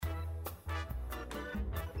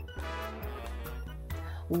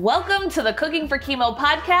Welcome to the Cooking for Chemo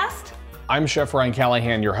podcast. I'm Chef Ryan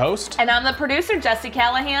Callahan, your host. And I'm the producer, Jesse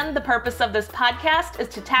Callahan. The purpose of this podcast is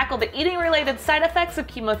to tackle the eating-related side effects of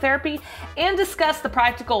chemotherapy and discuss the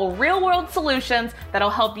practical real-world solutions that'll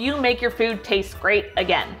help you make your food taste great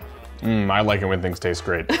again. I like it when things taste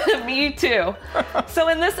great. Me too. So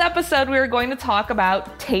in this episode, we are going to talk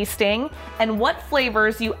about tasting and what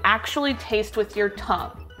flavors you actually taste with your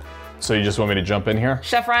tongue. So you just want me to jump in here?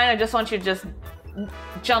 Chef Ryan, I just want you to just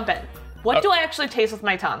jump in. What do I actually taste with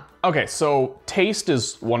my tongue? Okay, so taste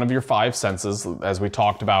is one of your five senses, as we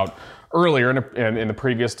talked about earlier in the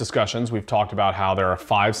previous discussions. We've talked about how there are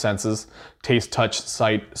five senses: taste, touch,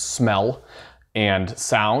 sight, smell, and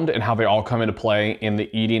sound, and how they all come into play in the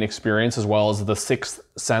eating experience, as well as the sixth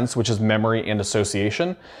sense, which is memory and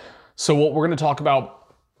association. So what we're going to talk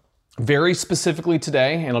about very specifically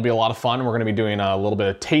today, and it'll be a lot of fun, we're going to be doing a little bit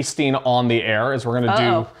of tasting on the air, as we're going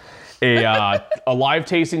to do a live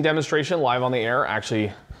tasting demonstration live on the air.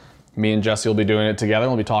 Actually, me and Jesse will be doing it together.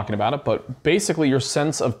 We'll be talking about it. But basically, your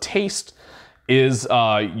sense of taste is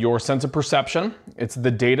your sense of perception. It's the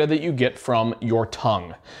data that you get from your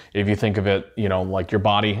tongue. If you think of it, like your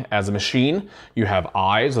body as a machine, you have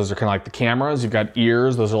eyes. Those are kind of like the cameras. You've got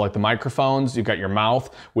ears. Those are like the microphones. You've got your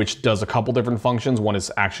mouth, which does a couple different functions. One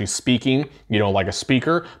is actually speaking, like a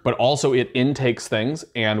speaker, but also it intakes things.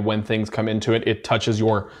 And when things come into it, it touches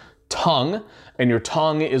your tongue, and your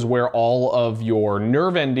tongue is where all of your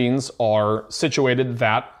nerve endings are situated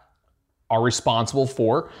that are responsible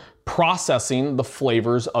for processing the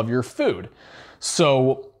flavors of your food.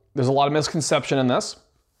 So there's a lot of misconception in this.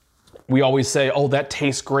 We always say, oh, that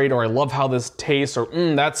tastes great, or I love how this tastes, or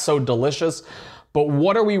that's so delicious. But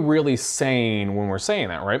what are we really saying when we're saying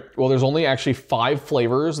that, right? Well, there's only actually 5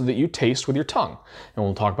 flavors that you taste with your tongue. And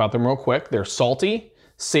we'll talk about them real quick. They're salty,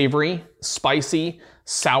 savory, spicy,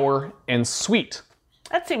 sour, and sweet.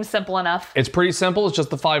 That seems simple enough. It's pretty simple. It's just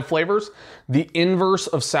the 5 flavors. The inverse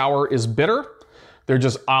of sour is bitter. They're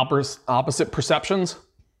just opposite perceptions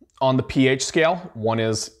on the pH scale. One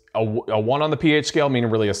is a 1 on the pH scale, meaning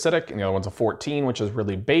really acidic, and the other one's a 14, which is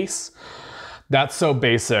really base. That's so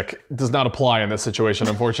basic. It does not apply in this situation,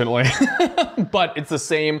 unfortunately. But it's the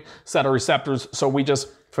same set of receptors. So we just,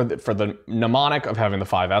 for the mnemonic of having the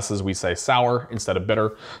 5 S's, we say sour instead of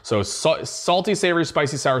bitter. So salty, savory,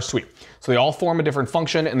 spicy, sour, sweet. So they all form a different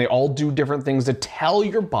function, and they all do different things to tell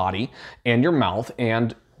your body and your mouth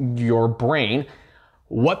and your brain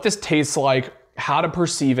what this tastes like, how to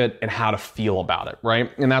perceive it, and how to feel about it,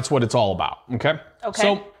 right? And that's what it's all about, okay? Okay.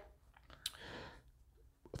 So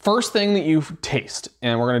first thing that you taste,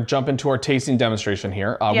 and we're going to jump into our tasting demonstration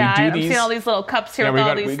here. I'm seeing all these little cups here with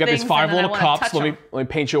all these things. We got these 5 little cups. Let me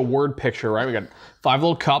paint you a word picture, right? We got 5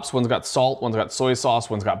 little cups. One's got salt, one's got soy sauce,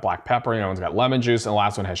 one's got black pepper, one's got lemon juice, and the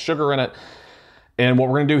last one has sugar in it. And what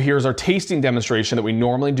we're going to do here is our tasting demonstration that we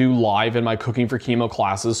normally do live in my Cooking for Chemo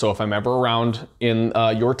classes. So if I'm ever around in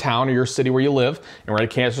your town or your city where you live, and we're at a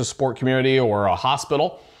cancer support community or a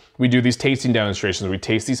hospital, we do these tasting demonstrations. We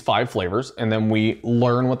taste these 5 flavors, and then we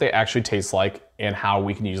learn what they actually taste like and how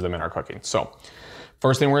we can use them in our cooking. So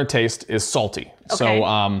first thing we're going to taste is salty. Okay.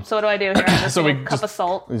 So what do I do here? I so we cup of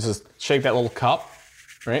salt. We just shake that little cup,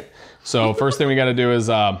 right? So first thing we got to do is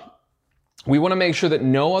we want to make sure that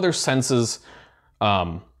no other senses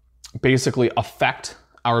basically affect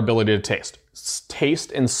our ability to taste.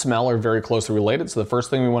 Taste and smell are very closely related. So the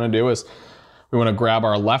first thing we want to do is we want to grab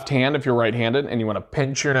our left hand if you're right-handed, and you want to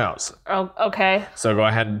pinch your nose. Oh, okay. So go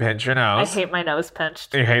ahead and pinch your nose. I hate my nose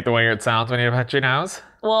pinched. You hate the way it sounds when you pinch your nose?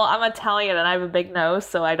 Well, I'm Italian and I have a big nose,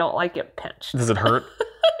 so I don't like it pinched. Does it hurt?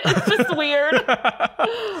 It's just weird.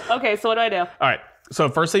 Okay, so what do I do? All right. So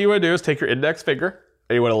first thing you want to do is take your index finger,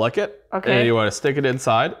 and you want to lick it. Okay. And you want to stick it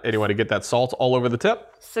inside, and you want to get that salt all over the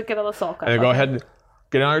tip. Stick it on the salt cup. And then go ahead and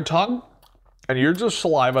get it on your tongue, and use your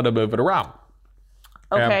saliva to move it around.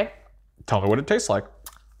 Okay. And tell me what it tastes like.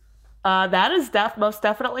 That is most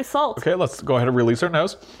definitely salt. Okay, let's go ahead and release our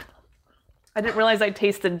nose. I didn't realize I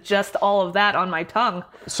tasted just all of that on my tongue.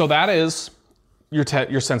 So that is your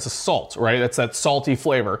sense of salt, right? That's that salty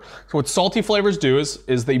flavor. So what salty flavors do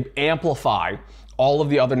is they amplify all of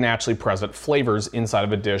the other naturally present flavors inside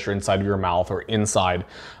of a dish or inside of your mouth or inside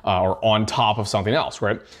or on top of something else,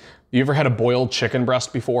 right? You ever had a boiled chicken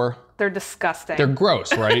breast before? They're disgusting. They're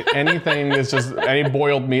gross, right? Anything that's just, any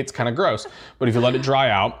boiled meat's kind of gross. But if you let it dry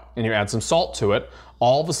out and you add some salt to it,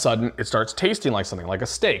 all of a sudden it starts tasting like something, like a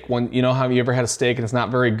steak. When, have you ever had a steak and it's not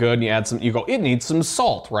very good and you add some, you go, it needs some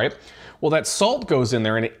salt, right? Well, that salt goes in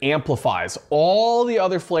there and it amplifies all the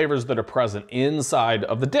other flavors that are present inside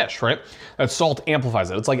of the dish, right? That salt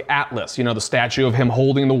amplifies it. It's like Atlas, the statue of him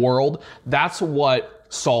holding the world. That's what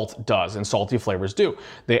salt does and salty flavors do.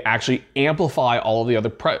 They actually amplify all of the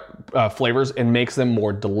other flavors and makes them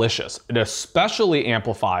more delicious. It especially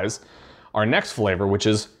amplifies our next flavor, which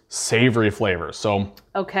is savory flavors. So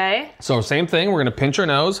same thing, we're gonna pinch our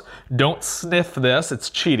nose. Don't sniff this, it's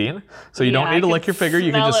cheating. So you don't need to lick your finger.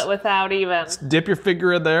 You can just smell it without even. Dip your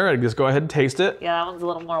finger in there and just go ahead and taste it. Yeah, that one's a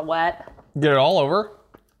little more wet. Get it all over.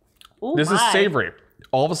 Ooh, this is savory.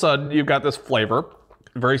 All of a sudden, you've got this flavor,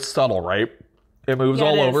 very subtle, right? It moves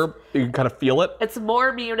all over. You can kind of feel it. It's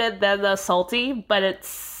more muted than the salty, but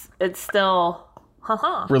it's still,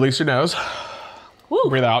 Release your nose. Woo.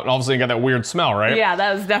 Breathe out, and all of a sudden you got that weird smell, right? Yeah,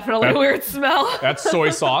 that was definitely a weird smell. That's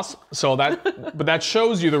soy sauce. But that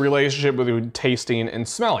shows you the relationship between tasting and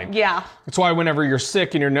smelling. Yeah. That's why whenever you're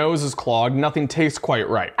sick and your nose is clogged, nothing tastes quite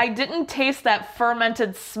right. I didn't taste that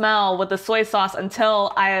fermented smell with the soy sauce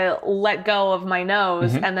until I let go of my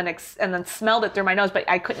nose and then smelled it through my nose, but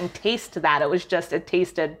I couldn't taste that. It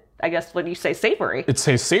tasted, I guess, what do you say, savory? It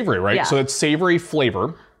tastes savory, right? Yeah. So that savory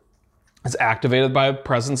flavor is activated by the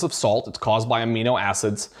presence of salt. It's caused by amino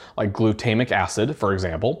acids, like glutamic acid, for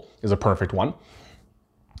example, is a perfect one.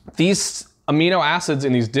 These amino acids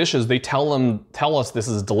in these dishes, they tell us this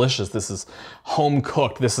is delicious, this is home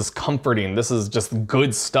cooked, this is comforting, this is just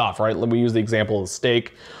good stuff, right? We use the example of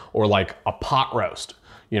steak or like a pot roast,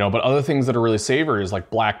 but other things that are really savory is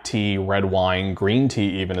like black tea, red wine, green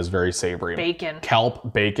tea even is very savory. Bacon.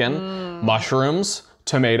 Kelp, bacon, mushrooms,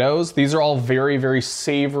 tomatoes. These are all very, very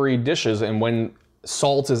savory dishes, and when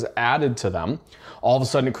salt is added to them, all of a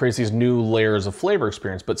sudden it creates these new layers of flavor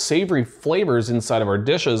experience. But savory flavors inside of our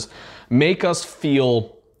dishes make us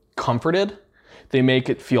feel comforted, they make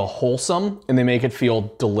it feel wholesome, and they make it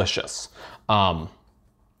feel delicious. And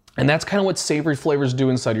that's kind of what savory flavors do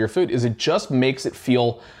inside of your food, is it just makes it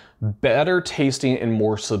feel better tasting and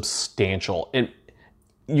more substantial.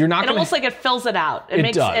 Almost like it fills it out.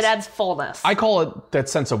 It adds fullness. I call it that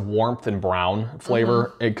sense of warmth and brown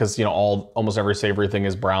flavor, because almost every savory thing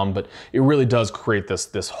is brown, but it really does create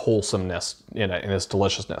this wholesomeness and this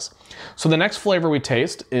deliciousness. So the next flavor we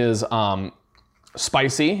taste is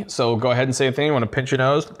spicy. So go ahead and say a thing. You want to pinch your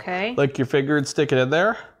nose? Okay. Lick your finger and stick it in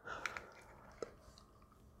there.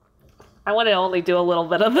 I want to only do a little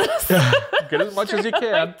bit of this. Get as much as you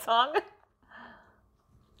can. My tongue.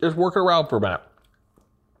 Just work it around for a minute.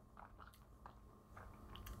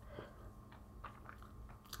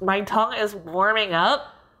 My tongue is warming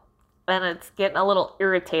up and it's getting a little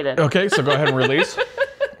irritated. Okay, so go ahead and release.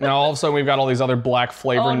 Now all of a sudden we've got all these other black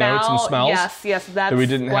flavor notes and smells yes, that we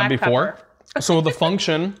didn't have before. Pepper. So the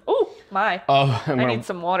function I need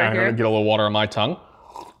some water I'm here. gonna get a little water on my tongue.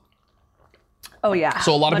 Oh yeah.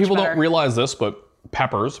 So a lot of people don't realize this, but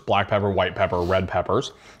peppers, black pepper, white pepper, red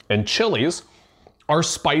peppers, and chilies are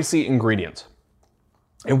spicy ingredients.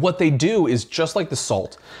 And what they do is, just like the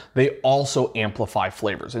salt, they also amplify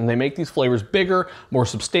flavors, and they make these flavors bigger, more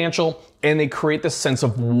substantial, and they create this sense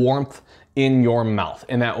of warmth in your mouth.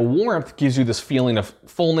 And that warmth gives you this feeling of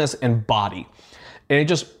fullness and body. And it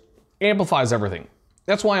just amplifies everything.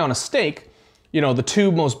 That's why on a steak, the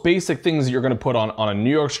two most basic things that you're gonna put on a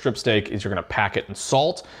New York strip steak is you're gonna pack it in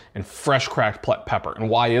salt and fresh cracked pepper. And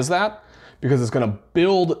why is that? Because it's gonna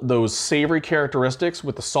build those savory characteristics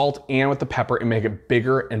with the salt and with the pepper and make it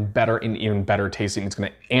bigger and better and even better tasting. It's gonna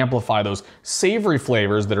amplify those savory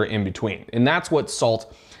flavors that are in between. And that's what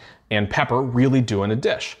salt and pepper really do in a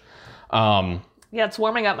dish. Yeah, it's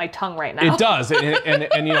warming up my tongue right now. It does,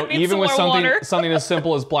 and even with something as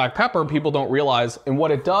simple as black pepper, people don't realize, and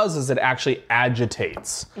what it does is it actually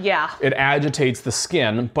agitates. Yeah. It agitates the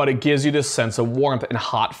skin, but it gives you this sense of warmth, and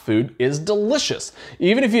hot food is delicious.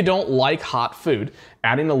 Even if you don't like hot food,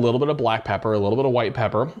 adding a little bit of black pepper, a little bit of white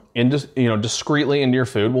pepper, discreetly into your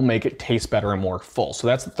food will make it taste better and more full. So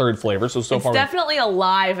that's the third flavor. So far, it's definitely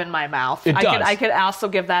alive in my mouth. It does. I could also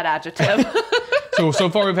give that adjective. So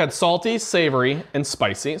far we've had salty, savory, and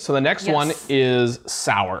spicy. So the next one is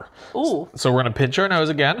sour. Ooh. So we're gonna pinch our nose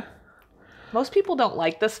again. Most people don't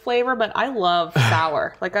like this flavor, but I love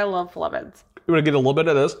sour. I love lemons. We're gonna get a little bit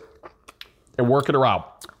of this and work it around.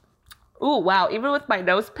 Ooh, wow. Even with my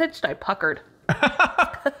nose pinched, I puckered.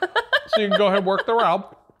 So you can go ahead and work it around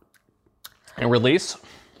and release.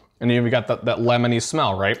 And then we got that lemony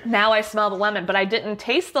smell, right? Now I smell the lemon, but I didn't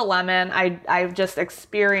taste the lemon. I've just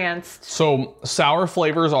experienced. So sour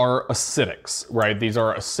flavors are acidics, right? These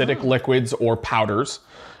are acidic liquids or powders.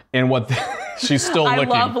 And she's still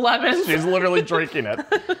licking. I love lemons. She's literally drinking it.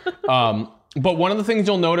 But one of the things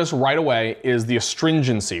you'll notice right away is the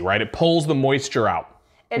astringency, right? It pulls the moisture out.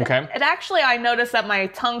 Okay. It actually, I noticed that my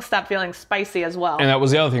tongue stopped feeling spicy as well. And that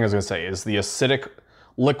was the other thing I was gonna say, is the acidic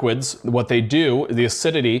liquids, what they do, the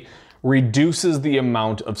acidity reduces the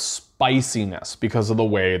amount of spiciness because of the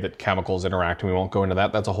way that chemicals interact. And we won't go into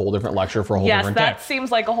that. That's a whole different lecture for a whole different day. Yes, that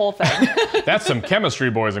seems like a whole thing. That's some chemistry,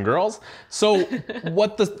 boys and girls. So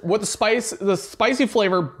the spicy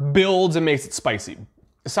flavor builds and makes it spicy.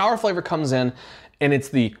 The sour flavor comes in, and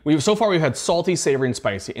it's so far we've had salty, savory, and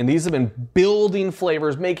spicy, and these have been building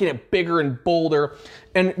flavors, making it bigger and bolder.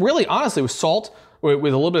 And really, honestly, with salt, with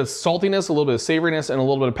a little bit of saltiness, a little bit of savoriness, and a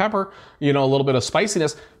little bit of pepper, a little bit of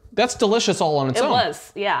spiciness, that's delicious all on its own. It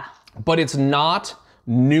was, yeah. But it's not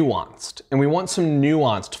nuanced, and we want some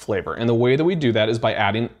nuanced flavor. And the way that we do that is by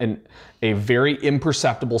adding a very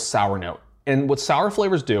imperceptible sour note. And what sour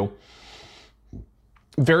flavors do,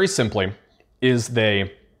 very simply, is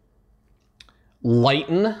they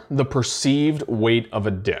lighten the perceived weight of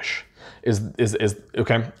a dish.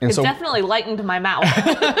 Okay? And it definitely lightened my mouth.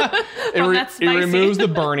 It removes the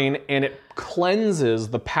burning, and it cleanses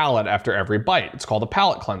the palate after every bite. It's called a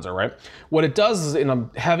palate cleanser, right? What it does is in a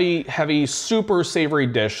heavy, super savory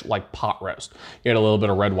dish like pot roast, you add a little bit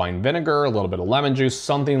of red wine vinegar, a little bit of lemon juice,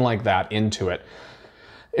 something like that into it.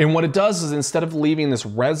 And what it does is instead of leaving this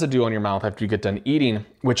residue on your mouth after you get done eating,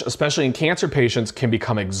 which especially in cancer patients can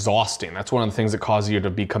become exhausting. That's one of the things that causes you to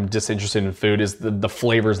become disinterested in food is the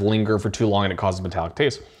flavors linger for too long and it causes metallic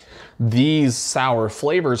taste. These sour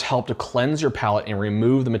flavors help to cleanse your palate and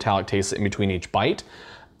remove the metallic taste in between each bite.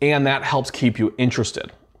 And that helps keep you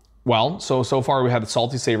interested. Well, so far we had the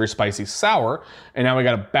salty, savory, spicy, sour, and now we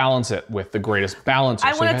got to balance it with the greatest balancer.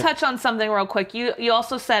 I want to touch on something real quick. You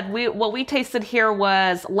also said what we tasted here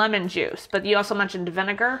was lemon juice, but you also mentioned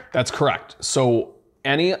vinegar. That's correct. So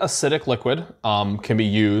any acidic liquid can be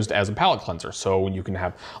used as a palate cleanser. So you can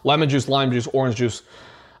have lemon juice, lime juice, orange juice.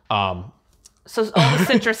 So all the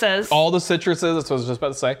citruses. All the citruses, that's what I was just about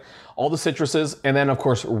to say. All the citruses, and then of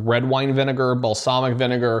course red wine vinegar, balsamic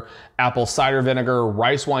vinegar, apple cider vinegar,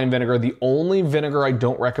 rice wine vinegar. The only vinegar I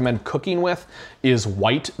don't recommend cooking with is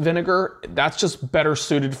white vinegar. That's just better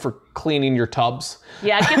suited for cleaning your tubs.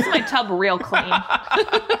 Yeah, it gets my tub real clean.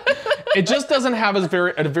 It just doesn't have a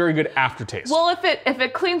very good aftertaste. Well, if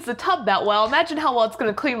it cleans the tub that well, imagine how well it's going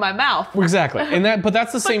to clean my mouth. Exactly, but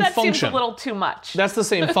that's the same function. That seems a little too much. That's the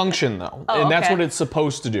same function though, Oh, and that's okay. what it's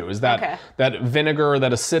supposed to do. Is that that vinegar,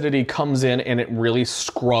 that acidity comes in and it really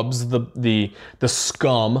scrubs the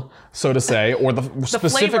scum, so to say, or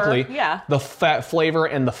specifically flavor, yeah. the fat flavor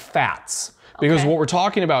and the fats. Because what we're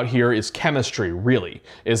talking about here is chemistry, really,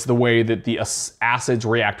 is the way that the acids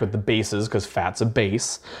react with the bases, because fat's a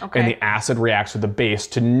base, and the acid reacts with the base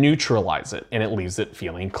to neutralize it, and it leaves it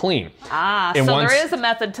feeling clean. Ah, and so there is a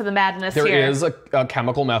method to the madness here. There is a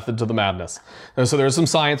chemical method to the madness. So there's some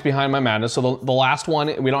science behind my madness. So the last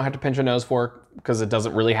one, we don't have to pinch a nose for, because it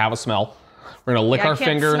doesn't really have a smell. We're gonna lick our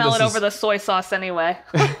finger. I can't smell it over the soy sauce anyway.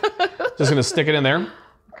 Just gonna stick it in there.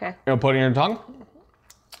 Okay. You're gonna put it in your tongue.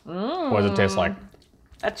 What does it taste like?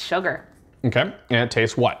 That's sugar. Okay, and it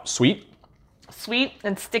tastes what? Sweet? Sweet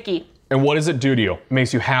and sticky. And what does it do to you? It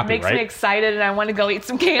makes you happy, right? Makes me excited and I want to go eat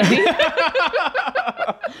some candy.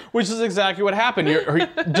 Which is exactly what happened.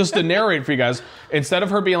 Just to narrate for you guys, instead of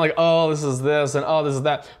her being like, oh, this is this, and oh, this is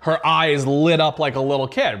that, her eyes lit up like a little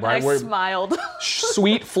kid, right? I smiled.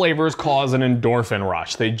 Sweet flavors cause an endorphin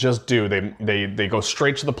rush. They just do. They go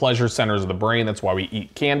straight to the pleasure centers of the brain. That's why we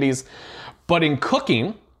eat candies. But in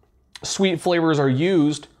cooking, sweet flavors are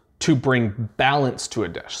used to bring balance to a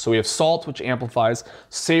dish. So we have salt, which amplifies,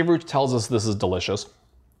 savory, which tells us this is delicious,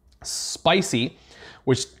 spicy,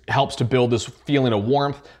 which helps to build this feeling of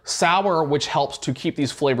warmth, sour, which helps to keep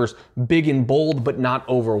these flavors big and bold but not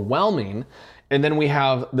overwhelming, and then we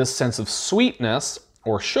have this sense of sweetness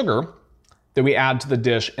or sugar that we add to the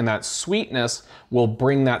dish, and that sweetness will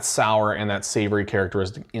bring that sour and that savory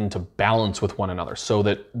characteristic into balance with one another so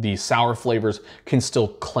that the sour flavors can still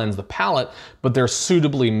cleanse the palate, but they're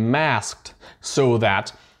suitably masked so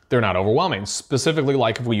that they're not overwhelming. Specifically,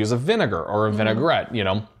 like if we use a vinegar or a vinaigrette,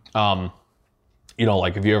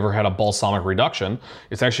 like if you ever had a balsamic reduction,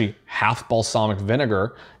 it's actually half balsamic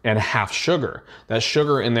vinegar and half sugar. That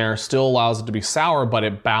sugar in there still allows it to be sour, but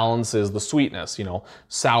it balances the sweetness.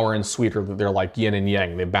 Sour and sweet they're like yin and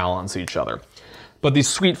yang. They balance each other. But these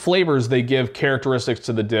sweet flavors, they give characteristics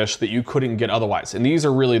to the dish that you couldn't get otherwise. And these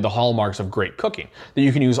are really the hallmarks of great cooking, that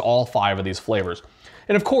you can use all 5 of these flavors.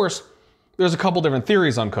 And of course, there's a couple different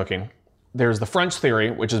theories on cooking. There's the French theory,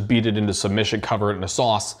 which is beat it into submission, cover it in a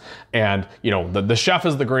sauce, and the chef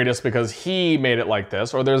is the greatest because he made it like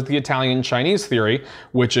this. Or there's the Italian Chinese theory,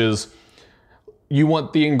 which is you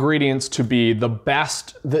want the ingredients to be the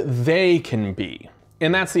best that they can be.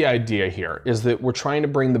 And that's the idea here, is that we're trying to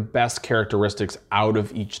bring the best characteristics out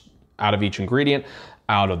of each ingredient,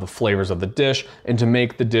 out of the flavors of the dish and to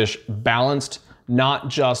make the dish balanced, not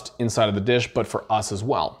just inside of the dish, but for us as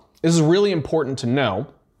well. This is really important to know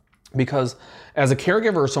because as a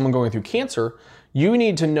caregiver or someone going through cancer, you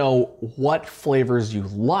need to know what flavors you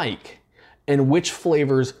like and which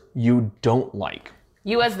flavors you don't like.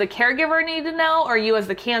 You as the caregiver need to know, or you as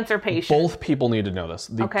the cancer patient? Both people need to know this.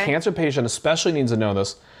 The cancer patient especially needs to know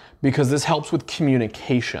this because this helps with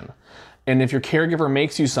communication. And if your caregiver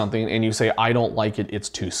makes you something and you say, I don't like it, it's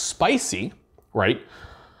too spicy, right?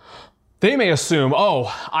 They may assume,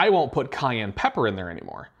 oh, I won't put cayenne pepper in there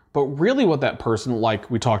anymore. But really what that person, like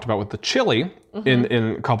we talked about with the chili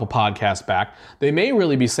in a couple podcasts back, they may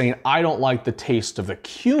really be saying, I don't like the taste of the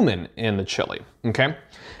cumin in the chili, okay?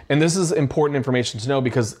 And this is important information to know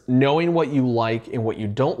because knowing what you like and what you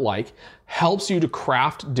don't like helps you to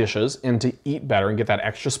craft dishes and to eat better and get that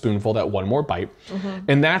extra spoonful, that one more bite.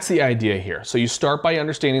 And that's the idea here. So you start by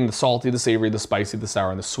understanding the salty, the savory, the spicy, the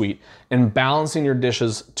sour, and the sweet, and balancing your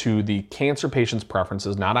dishes to the cancer patient's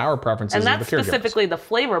preferences, not our preferences. And that's specifically the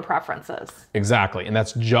flavor preferences. Exactly, and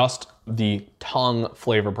that's just the tongue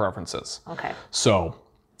flavor preferences. Okay. So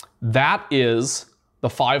that is the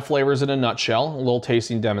 5 flavors in a nutshell, a little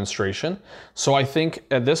tasting demonstration. So I think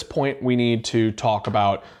at this point we need to talk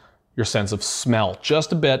about your sense of smell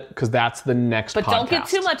just a bit because that's the next podcast. But don't get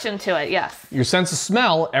too much into it, yes. Your sense of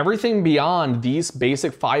smell, everything beyond these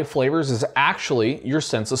basic 5 flavors is actually your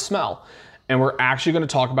sense of smell. And we're actually going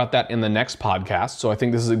to talk about that in the next podcast. So I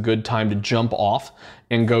think this is a good time to jump off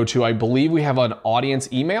and go to, I believe we have an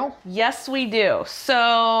audience email. Yes, we do.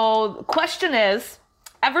 So the question is,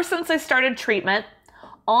 ever since I started treatment,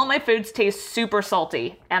 all my foods taste super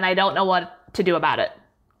salty and I don't know what to do about it.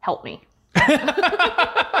 Help me.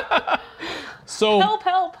 So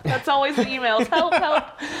help. That's always the emails. Help.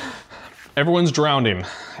 Everyone's drowning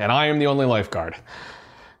and I am the only lifeguard.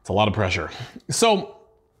 It's a lot of pressure. So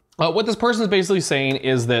what this person is basically saying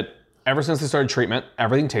is that ever since they started treatment,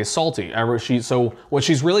 everything tastes salty. So what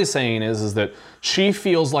she's really saying is that she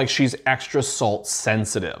feels like she's extra salt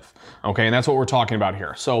sensitive. Okay, and that's what we're talking about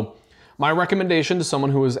here. So my recommendation to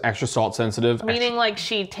someone who is extra salt sensitive, meaning like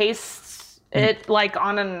she tastes it like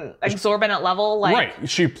on an exorbitant level, like right?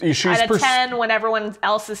 She's at a 10 when everyone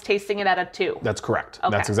else is tasting it at a 2. That's correct.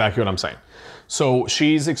 Okay. That's exactly what I'm saying. So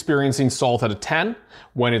she's experiencing salt at a 10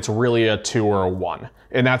 when it's really a 2 or a 1.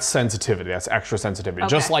 And that's sensitivity, that's extra sensitivity. Okay.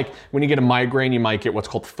 Just like when you get a migraine, you might get what's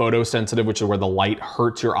called photosensitive, which is where the light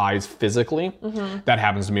hurts your eyes physically. That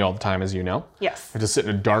happens to me all the time, as you know. Yes. I just sit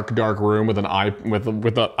in a dark room with an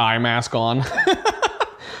eye mask on.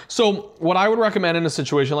 So what I would recommend in a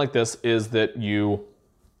situation like this is that you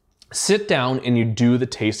sit down and you do the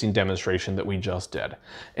tasting demonstration that we just did.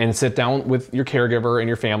 And sit down with your caregiver and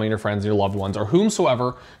your family and your friends and your loved ones or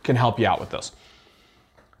whomsoever can help you out with this.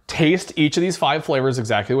 Taste each of these 5 flavors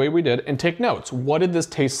exactly the way we did and take notes. What did this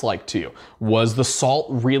taste like to you? Was the salt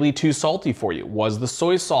really too salty for you? Was the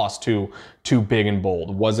soy sauce too big and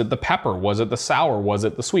bold? Was it the pepper? Was it the sour? Was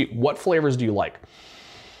it the sweet? What flavors do you like?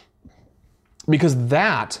 Because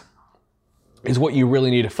that is what you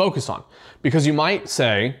really need to focus on. Because you might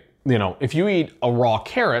say, if you eat a raw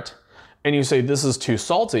carrot and you say this is too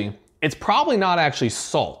salty, it's probably not actually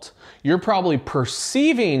salt. You're probably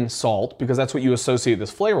perceiving salt because that's what you associate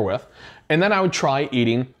this flavor with. And then I would try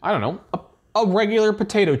eating, I don't know, a regular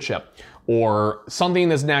potato chip or something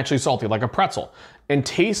that's naturally salty like a pretzel and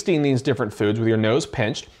tasting these different foods with your nose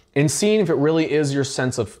pinched and seeing if it really is your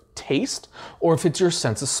sense of taste or if it's your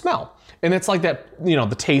sense of smell. And it's like that,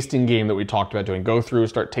 the tasting game that we talked about doing. Go through,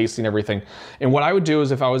 start tasting everything. And what I would do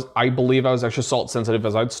is I believe I was extra salt sensitive,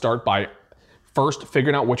 as I'd start by first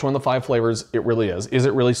figuring out which one of the 5 flavors it really is. Is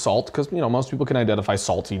it really salt? Because, most people can identify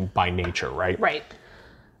salty by nature, right? Right.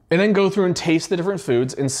 And then go through and taste the different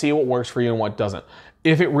foods and see what works for you and what doesn't.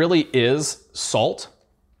 If it really is salt,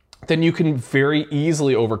 then you can very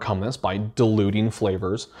easily overcome this by diluting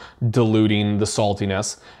flavors, diluting the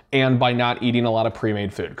saltiness, and by not eating a lot of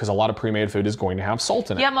pre-made food, because a lot of pre-made food is going to have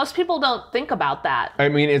salt in it. Yeah, most people don't think about that. I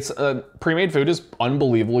mean, pre-made food is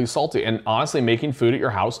unbelievably salty, and honestly, making food at your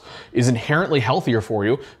house is inherently healthier for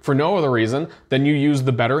you for no other reason than you use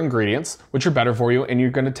the better ingredients, which are better for you, and you're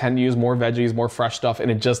going to tend to use more veggies, more fresh stuff,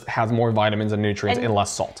 and it just has more vitamins and nutrients and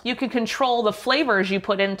less salt. You can control the flavors you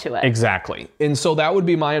put into it. Exactly. And so that would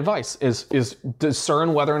be my advice, is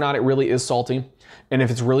discern whether or not it really is salty, and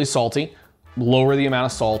if it's really salty, lower the amount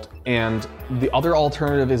of salt. And the other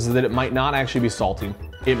alternative is that it might not actually be salty.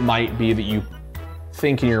 It might be that you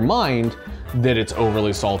think in your mind that it's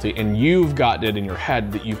overly salty, and you've gotten it in your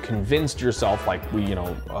head that you've convinced yourself, like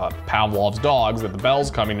Pavlov's dogs, that the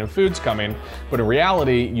bell's coming and food's coming, but in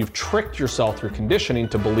reality, you've tricked yourself through conditioning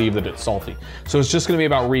to believe that it's salty. So it's just gonna be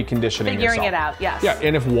about reconditioning Figuring yourself. it out, yes. Yeah,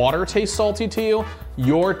 and if water tastes salty to you,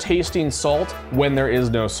 you're tasting salt when there is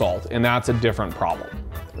no salt, and that's a different problem.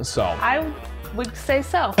 So I would say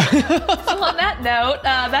so. So on that note,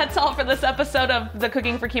 that's all for this episode of the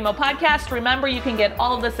Cooking for Chemo podcast. Remember, you can get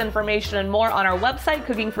all of this information and more on our website,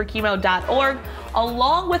 cookingforchemo.org,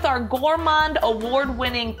 along with our Gourmand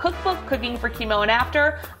award-winning cookbook, Cooking for Chemo and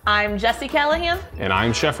After. I'm Jessie Callahan. And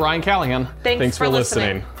I'm Chef Ryan Callahan. Thanks for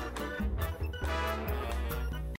listening.